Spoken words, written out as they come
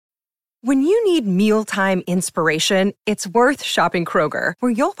When you need mealtime inspiration, it's worth shopping Kroger,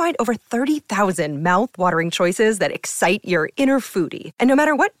 where you'll find over 30,000 mouth-watering choices that excite your inner foodie. And no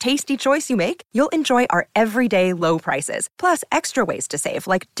matter what tasty choice you make, you'll enjoy our everyday low prices, plus extra ways to save,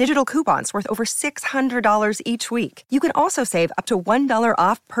 like digital coupons worth over $600 each week. You can also save up to $1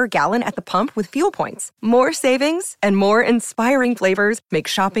 off per gallon at the pump with fuel points. More savings and more inspiring flavors make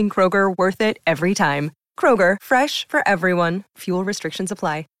shopping Kroger worth it every time. Kroger, fresh for everyone. Fuel restrictions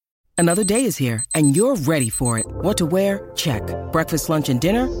apply. Another day is here, and you're ready for it. What to wear? Check. Breakfast, lunch, and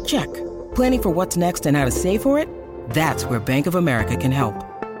dinner? Check. Planning for what's next and how to save for it? That's where Bank of America can help.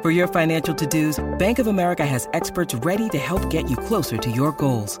 For your financial to-dos, Bank of America has experts ready to help get you closer to your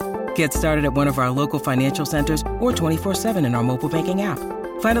goals. Get started at one of our local financial centers or 24/7 in our mobile banking app.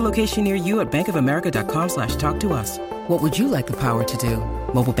 Find a location near you at bankofamerica.com/talktous. What would you like the power to do?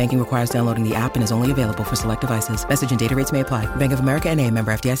 Mobile banking requires downloading the app and is only available for select devices. Message and data rates may apply. Bank of America N.A.,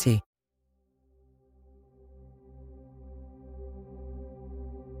 member FDIC.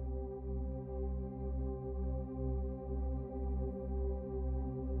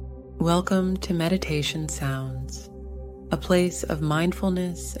 Welcome to Meditation Sounds, a place of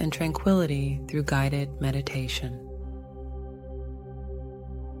mindfulness and tranquility through guided meditation.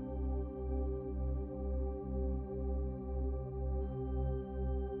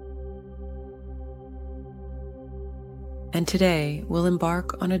 And today we'll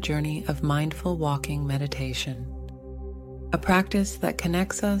embark on a journey of mindful walking meditation, a practice that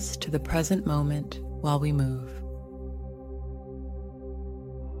connects us to the present moment while we move.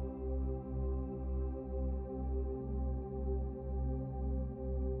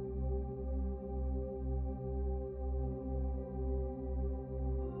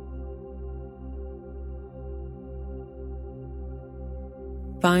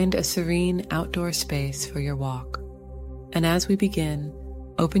 Find a serene outdoor space for your walk. And as we begin,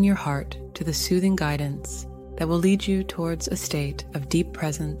 open your heart to the soothing guidance that will lead you towards a state of deep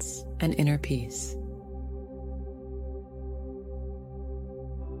presence and inner peace.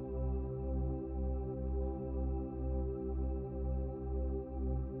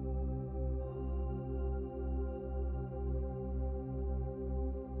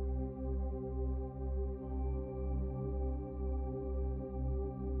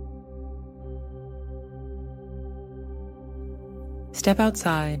 Step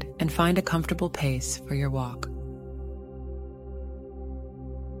outside and find a comfortable pace for your walk.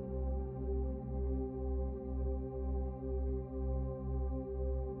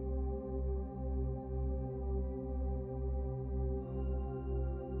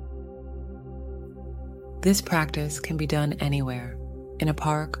 This practice can be done anywhere, in a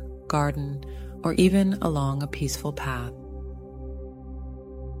park, garden, or even along a peaceful path.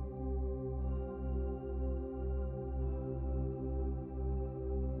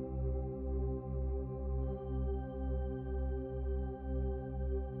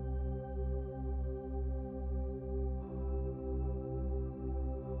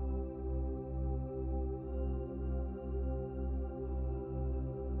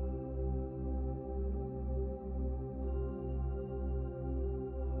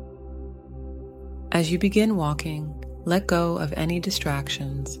 As you begin walking, let go of any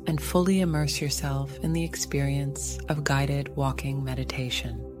distractions and fully immerse yourself in the experience of guided walking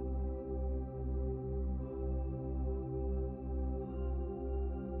meditation.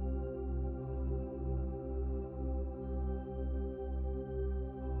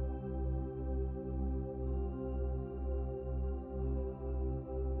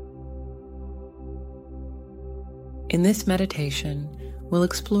 In this meditation, we'll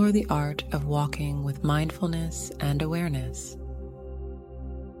explore the art of walking with mindfulness and awareness.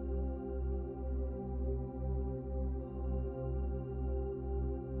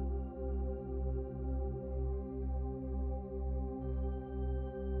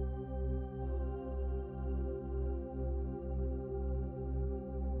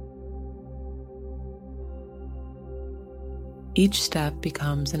 Each step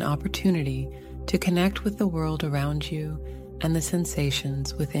becomes an opportunity to connect with the world around you and the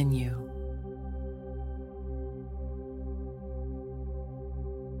sensations within you.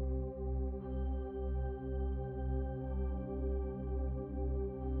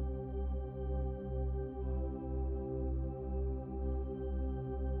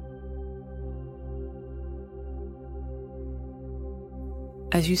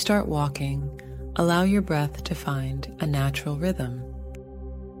 As you start walking, allow your breath to find a natural rhythm.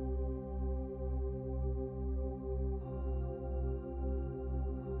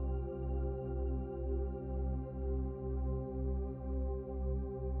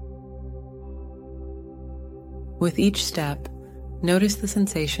 With each step, Notice the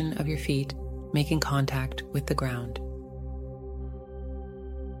sensation of your feet making contact with the ground.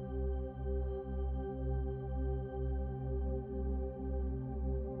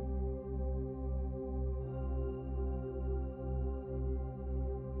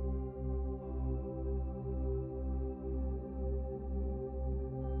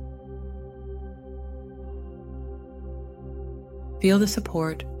 Feel the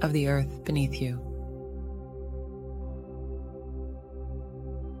support of the earth beneath you.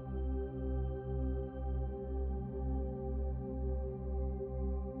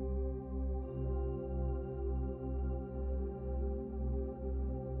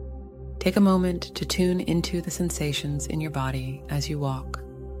 Take a moment to tune into the sensations in your body as you walk.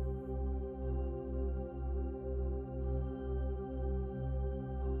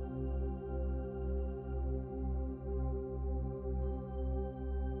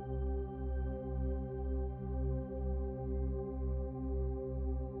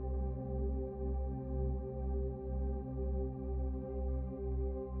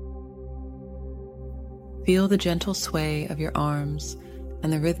 Feel the gentle sway of your arms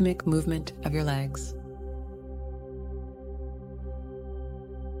and the rhythmic movement of your legs.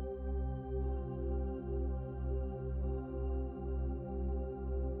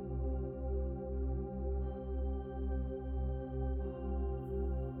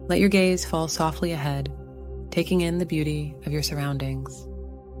 Let your gaze fall softly ahead, taking in the beauty of your surroundings.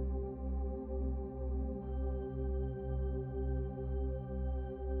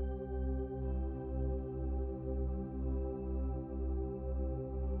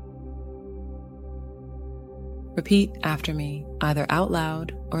 Repeat after me, either out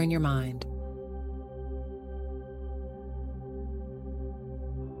loud or in your mind.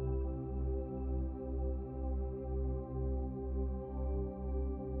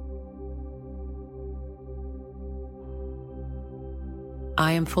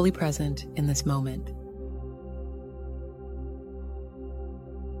 I am fully present in this moment.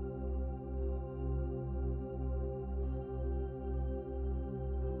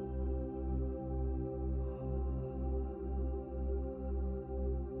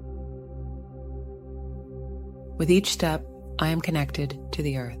 With each step, I am connected to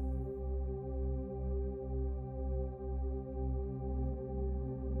the earth.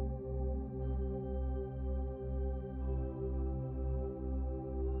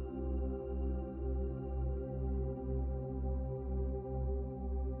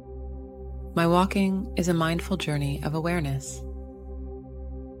 My walking is a mindful journey of awareness.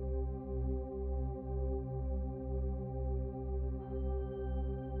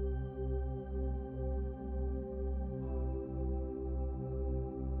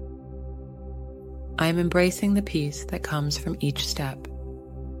 I am embracing the peace that comes from each step.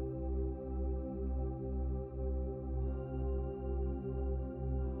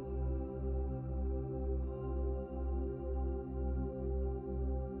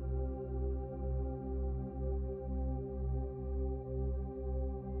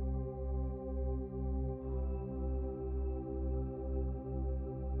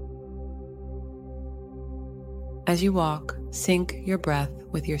 As you walk, sync your breath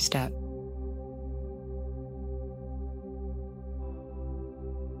with your step.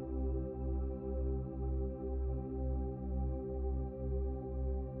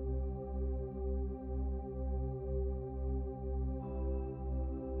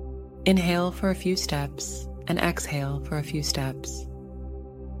 Inhale for a few steps and exhale for a few steps.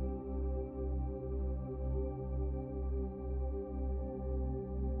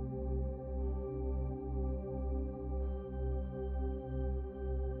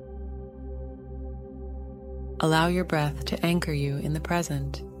 Allow your breath to anchor you in the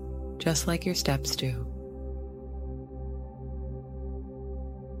present, just like your steps do.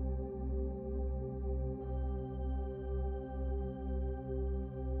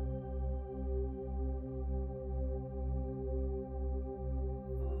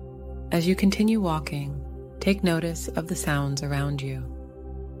 As you continue walking, take notice of the sounds around you,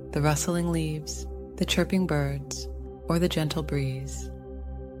 the rustling leaves, the chirping birds, or the gentle breeze.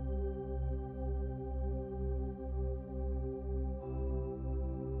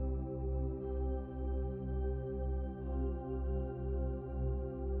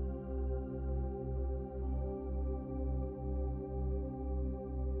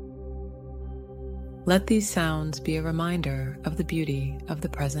 Let these sounds be a reminder of the beauty of the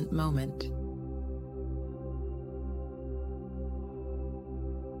present moment.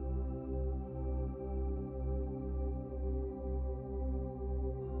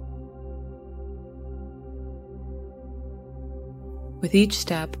 With each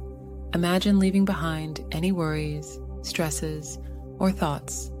step, imagine leaving behind any worries, stresses, or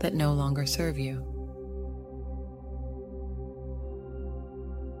thoughts that no longer serve you.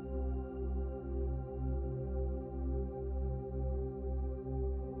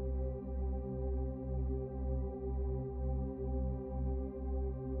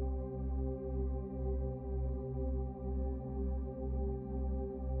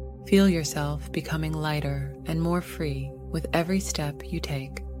 Feel yourself becoming lighter and more free with every step you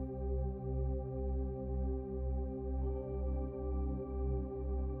take.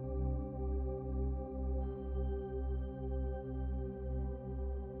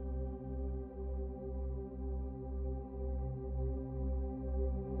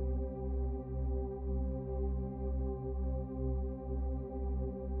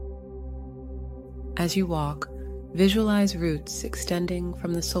 As you walk, visualize roots extending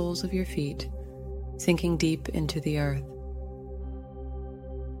from the soles of your feet, sinking deep into the earth.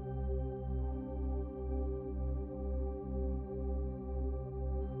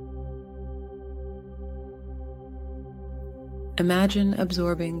 Imagine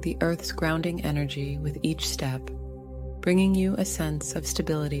absorbing the earth's grounding energy with each step, bringing you a sense of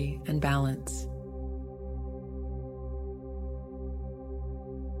stability and balance.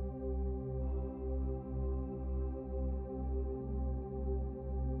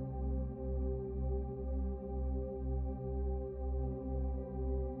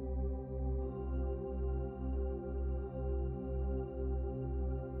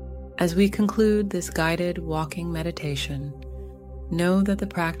 As we conclude this guided walking meditation, know that the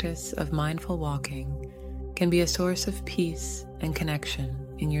practice of mindful walking can be a source of peace and connection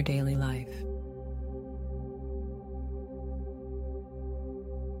in your daily life.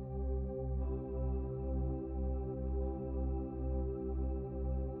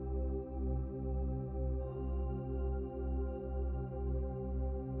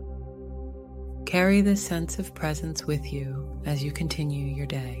 Carry this sense of presence with you as you continue your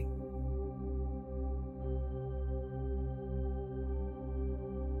day.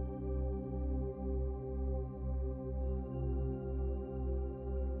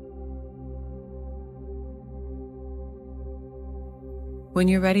 When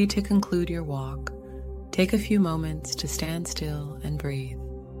you're ready to conclude your walk, take a few moments to stand still and breathe.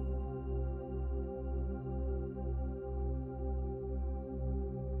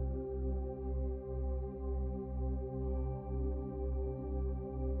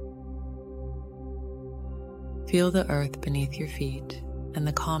 Feel the earth beneath your feet and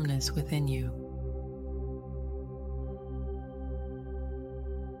the calmness within you.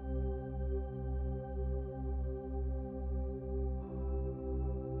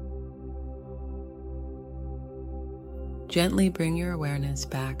 Gently bring your awareness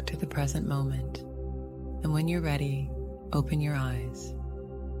back to the present moment, and when you're ready, open your eyes.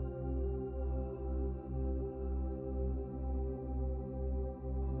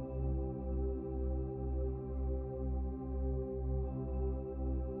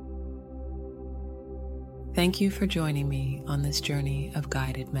 Thank you for joining me on this journey of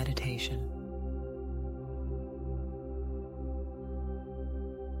guided meditation.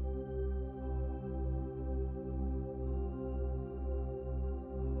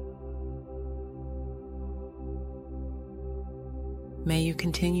 May you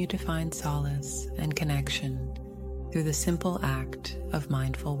continue to find solace and connection through the simple act of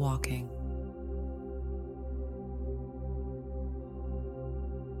mindful walking.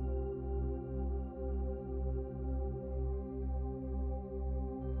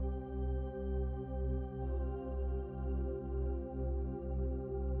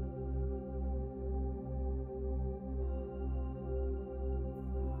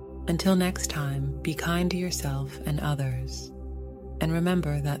 Until next time, be kind to yourself and others. And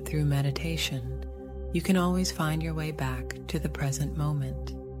remember that through meditation, you can always find your way back to the present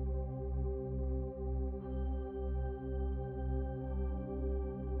moment.